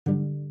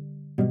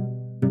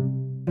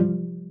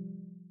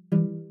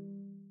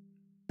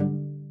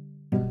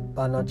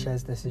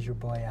noches, this is your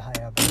boy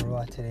Ahaya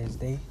Barua. Today is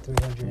day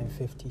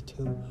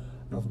 352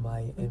 of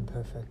my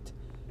imperfect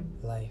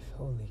life.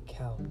 Holy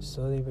cow.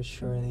 Slowly but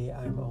surely,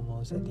 I'm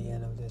almost at the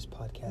end of this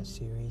podcast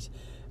series.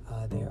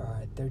 There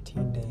are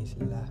 13 days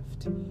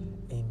left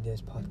in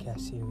this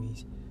podcast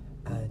series.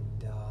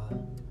 And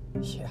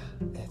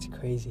it's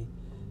crazy.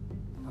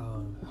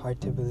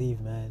 Hard to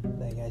believe, man.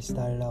 Like, I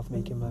started off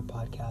making my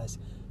podcast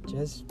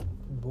just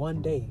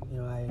one day.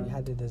 I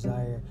had the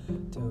desire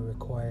to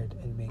record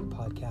and make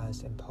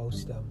podcasts and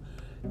post them,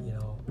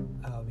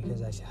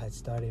 because I had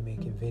started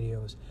making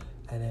videos.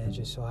 And then it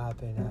just so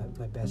happened that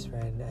my best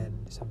friend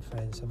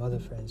and some other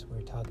friends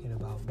were talking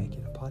about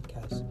making a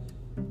podcast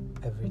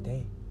every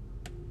day.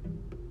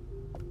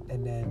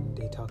 And then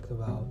they talked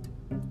about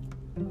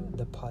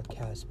the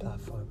podcast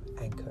platform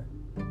Anchor.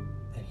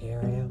 And here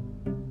I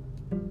am,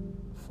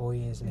 4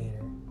 years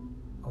later,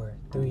 or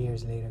 3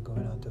 years later,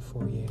 going on to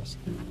 4 years,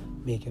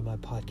 making my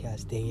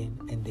podcast day in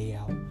and day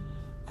out.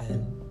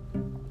 And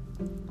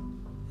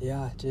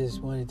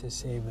just wanted to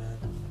say, man,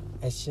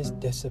 it's just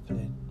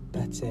discipline.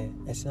 That's it.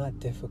 It's not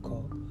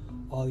difficult.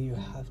 All you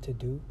have to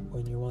do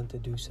when you want to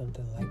do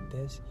something like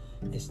this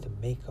is to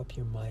make up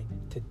your mind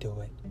to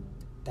do it.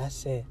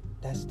 That's it.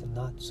 That's the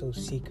not so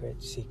secret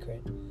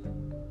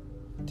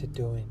to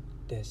doing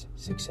this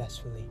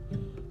successfully.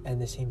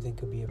 And the same thing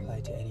could be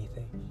applied to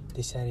anything.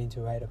 Deciding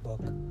to write a book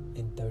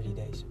in 30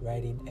 days,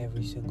 writing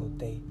every single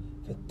day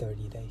for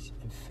 30 days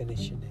and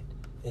finishing it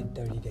in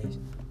 30 days,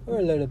 or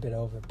a little bit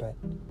over, but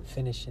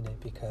finishing it,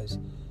 because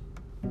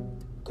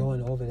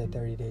going over the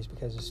 30 days,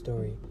 because the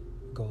story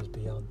goes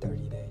beyond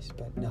 30 days,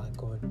 but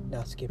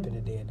not skipping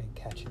a day and then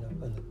catching up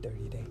on the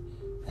 30 day.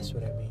 That's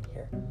what I mean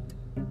here.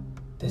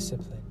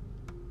 Discipline.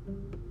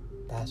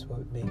 That's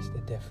what makes the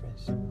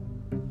difference.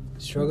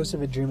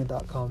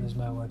 strugglesofadreamer.com is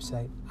my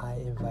website. I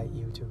invite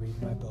you to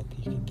read my book.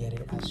 You can get it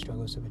at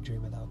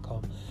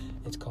strugglesofadreamer.com.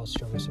 It's called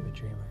Struggles of a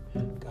Dreamer.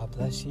 God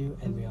bless you,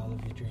 and may all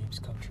of your dreams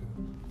come true.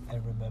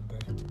 And remember,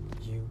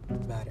 you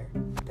matter.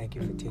 Thank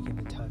you for taking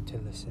the time to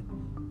listen.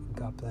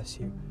 God bless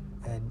you.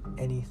 And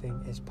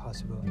anything is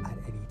possible at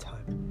any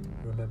time.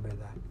 Remember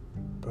that.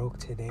 Broke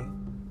today,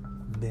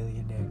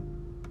 millionaire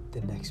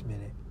the next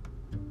minute,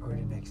 or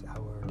the next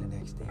hour, or the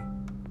next day.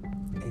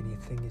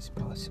 Anything is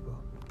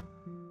possible.